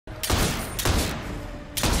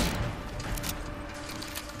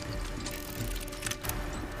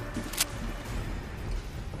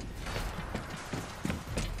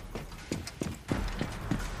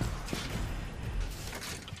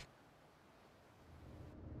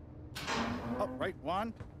Oh, right,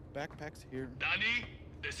 Juan. Backpack's here. Danny,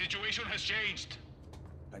 the situation has changed.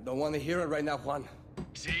 I don't want to hear it right now, Juan.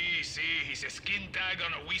 See, he's a skin tag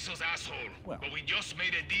on a weasel's asshole. Well. But we just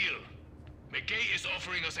made a deal. McKay is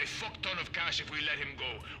offering us a fuck ton of cash if we let him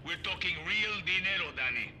go. We're talking real dinero,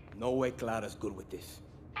 Danny. No way Clara's good with this.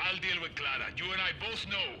 I'll deal with Clara. You and I both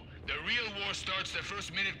know the real war starts the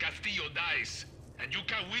first minute Castillo dies. And you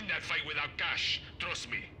can't win that fight without cash.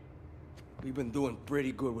 Trust me. We've been doing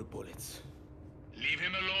pretty good with bullets. Leave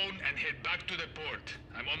him alone and head back to the port.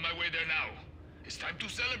 I'm on my way there now. It's time to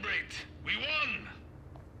celebrate. We won!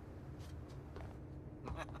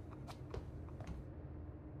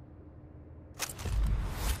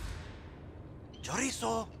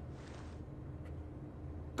 Chorizo!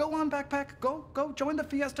 Go on, Backpack. Go join the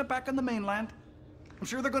fiesta back on the mainland. I'm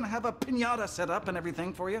sure they're gonna have a piñata set up and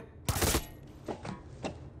everything for you.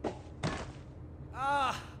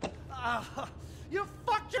 You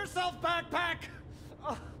fucked yourself, Backpack!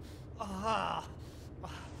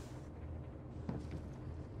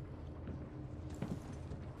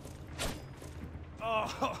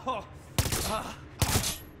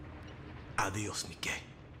 Adios, McKay.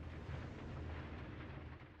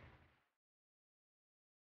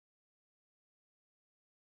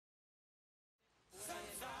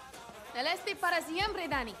 Celeste para siempre,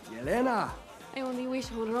 Danny. Yelena! I only wish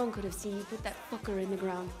Honron could have seen you put that fucker in the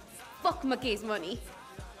ground. Fuck McKay's money.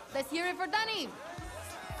 Let's hear it for Danny.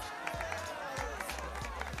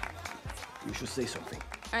 You should say something.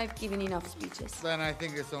 I've given enough speeches. Then I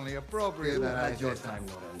think it's only appropriate that I Had your say time,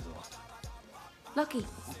 Lorenzo. Lucky.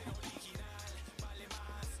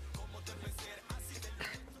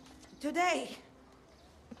 Today,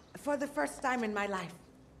 for the first time in my life,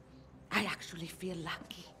 I actually feel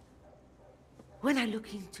lucky. When I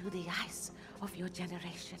look into the eyes of your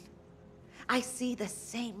generation, I see the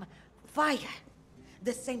same fire,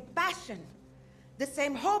 the same passion, the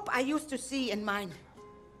same hope I used to see in mine.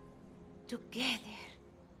 Together,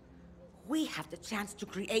 we have the chance to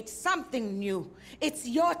create something new. It's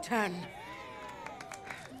your turn.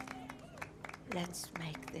 Let's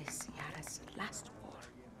make this Yara's last war.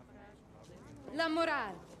 La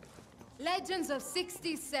Moral. Legends of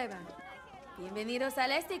 67. Bienvenidos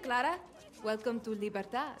al este, Clara. Welcome to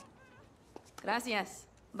Libertad. Gracias,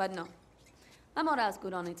 but no. La Moral's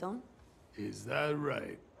good on its own. Is that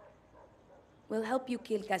right? We'll help you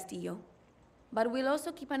kill Castillo, but we'll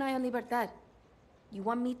also keep an eye on Libertad. You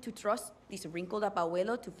want me to trust this wrinkled-up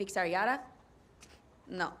abuelo to fix our Yara?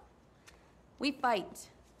 No. We fight.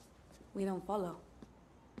 We don't follow.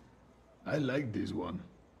 I like this one.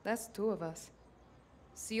 That's two of us.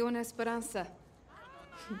 Si una esperanza.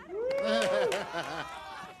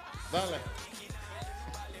 Dale.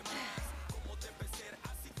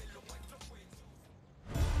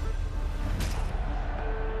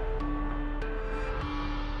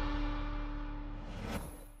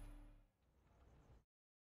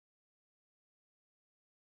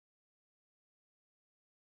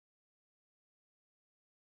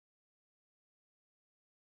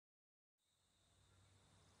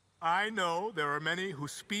 I know there are many who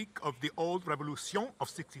speak of the old Revolution of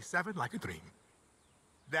 67 like a dream.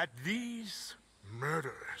 That these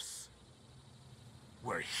murderers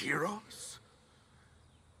were heroes.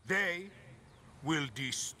 They will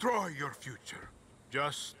destroy your future,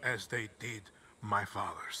 just as they did my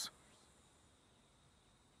father's.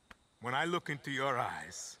 When I look into your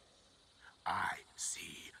eyes, I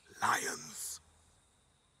see lions.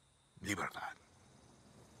 Libertad.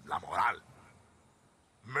 La Moral.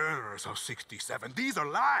 Murderers of 67. These are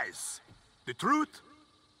lies. The truth,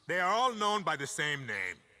 they are all known by the same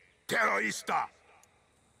name. Terrorista.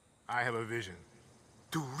 I have a vision.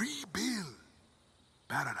 To rebuild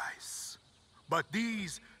paradise. But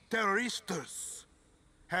these terroristas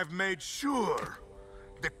have made sure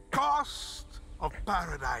the cost of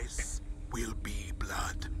paradise will be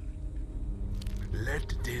blood.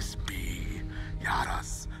 Let this be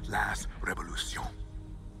Yara's last revolution.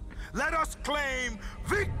 Let us claim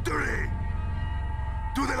victory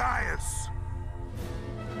to the lions!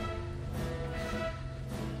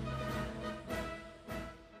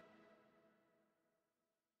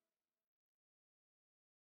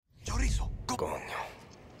 Chorizo, go! Coño.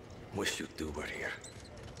 Wish you two were here.